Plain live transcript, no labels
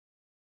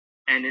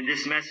And in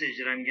this message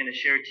that I'm going to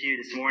share to you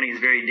this morning is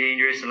very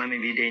dangerous, and let me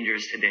be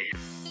dangerous today.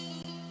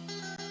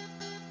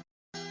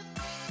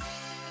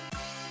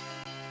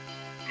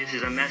 This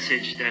is a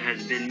message that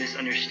has been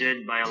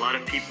misunderstood by a lot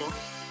of people.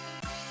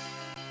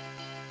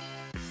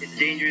 It's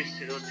dangerous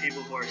to those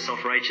people who are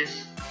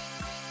self-righteous.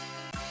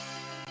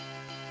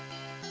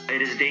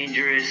 It is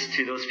dangerous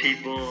to those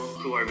people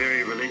who are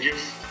very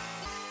religious.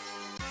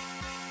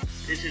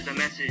 This is the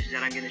message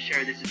that I'm going to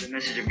share. This is the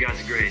message of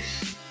God's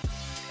grace.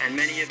 And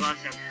many of us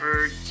have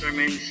heard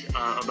sermons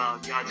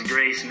about God's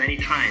grace many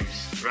times,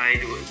 right?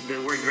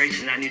 The word grace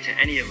is not new to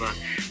any of us.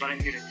 But I'm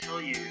here to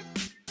tell you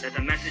that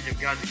the message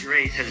of God's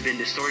grace has been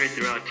distorted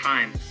throughout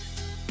time.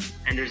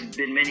 And there's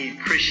been many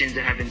Christians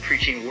that have been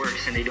preaching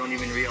works and they don't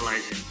even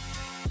realize it.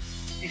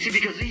 You see,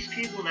 because these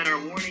people that are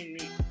warning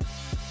me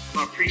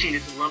about preaching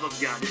this love of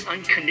God, this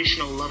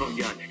unconditional love of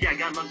God. Yeah,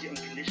 God loves you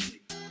unconditionally.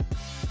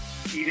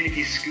 Even if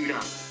you screwed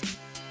up.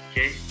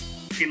 Okay?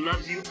 He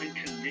loves you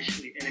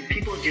unconditionally. And if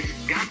people just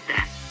got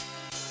that,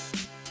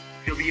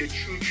 there'll be a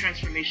true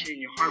transformation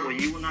in your heart where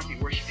you will not be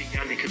worshiping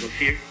God because of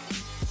fear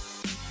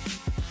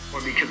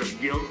or because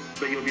of guilt,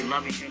 but you'll be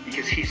loving Him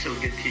because He's so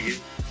good to you.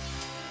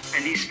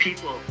 And these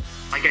people,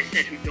 like I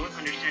said, who don't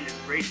understand this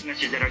grace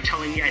message that are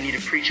telling me I need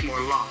to preach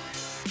more law,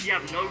 you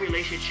have no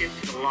relationship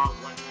to the law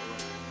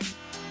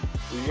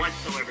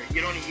whatsoever. You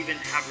don't even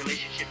have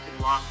relationship to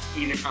the law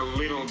even a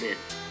little bit.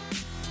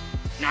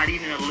 Not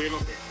even a little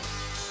bit.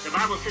 The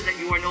Bible says that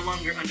you are no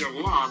longer under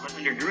law, but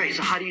under grace.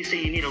 So how do you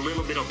say you need a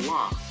little bit of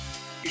law?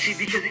 You see,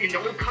 because in the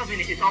old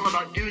covenant, it's all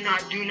about do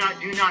not, do not,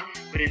 do not.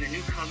 But in the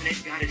new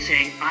covenant, God is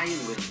saying, I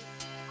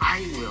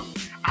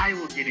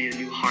will give you a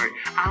new heart.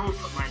 I will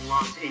put my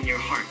laws in your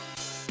heart.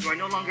 You are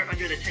no longer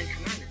under the 10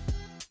 Commandments.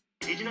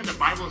 Did you know the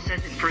Bible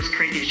says in 1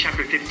 Corinthians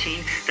chapter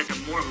 15 that the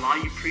more law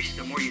you preach,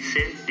 the more you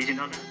sin? Did you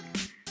know that?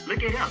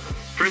 Look it up.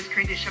 1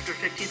 Corinthians chapter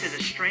 15 says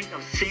the strength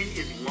of sin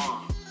is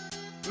law.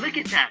 Look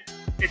at that.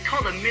 It's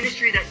called a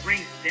ministry that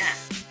brings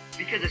death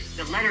because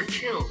the letter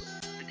kills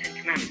the 10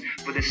 Commandments,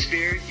 but the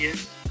Spirit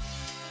gives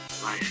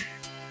life.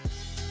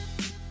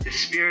 The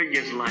Spirit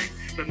gives life.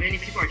 But many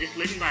people are just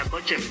living by a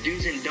bunch of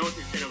do's and don'ts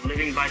instead of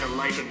living by the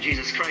life of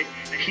Jesus Christ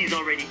that He's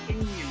already in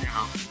you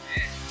now.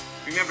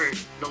 Remember,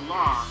 the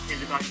law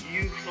is about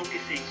you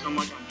focusing so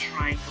much on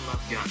trying to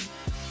love God.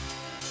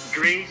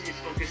 Grace is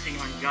focusing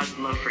on God's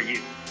love for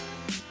you.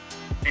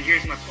 And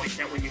here's my point,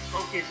 that when you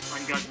focus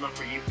on God's love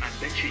for you, I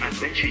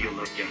bet you you'll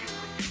love God.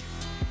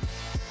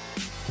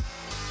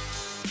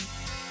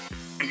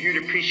 I'm here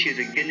to preach you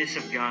the goodness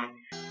of God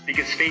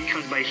because faith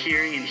comes by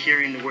hearing and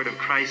hearing the word of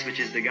Christ, which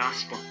is the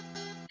gospel.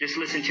 Just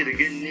listen to the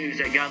good news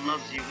that God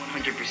loves you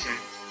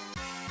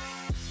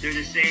 100%. There's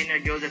a saying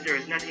that goes that there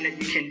is nothing that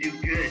you can do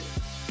good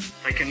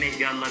that can make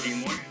God love you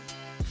more.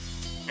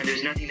 And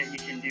there's nothing that you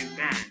can do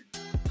bad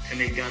to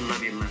make God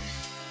love you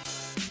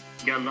less.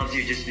 God loves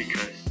you just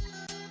because.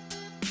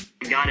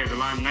 God is a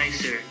lot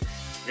nicer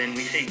than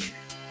we think.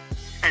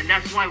 And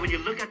that's why when you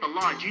look at the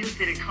law, Jesus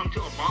didn't come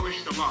to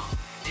abolish the law.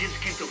 Jesus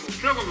came to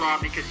fulfill the law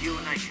because you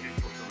and I couldn't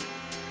fulfill it.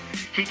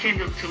 He came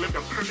to live the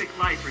perfect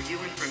life for you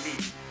and for me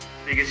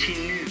because He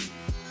knew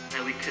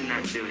that we could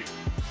not do it.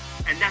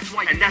 And that's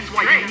why you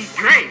need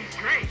grace.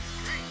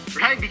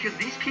 Right? Because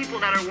these people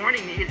that are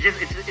warning me,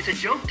 it's a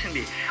joke to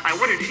me. I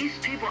wonder, do these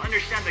people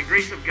understand the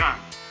grace of God?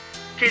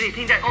 Okay, they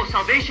think that,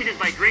 salvation is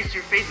by grace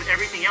through faith, but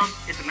everything else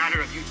is a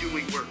matter of you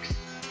doing works.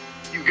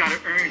 You've got to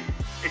earn.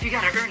 If you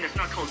got to earn, that's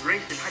not called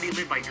grace, then how do you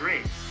live by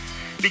grace?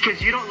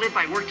 Because you don't live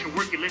by work to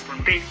work, you live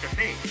from faith to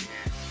faith.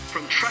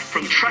 From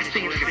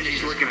trusting in the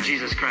finished work of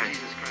Jesus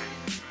Christ.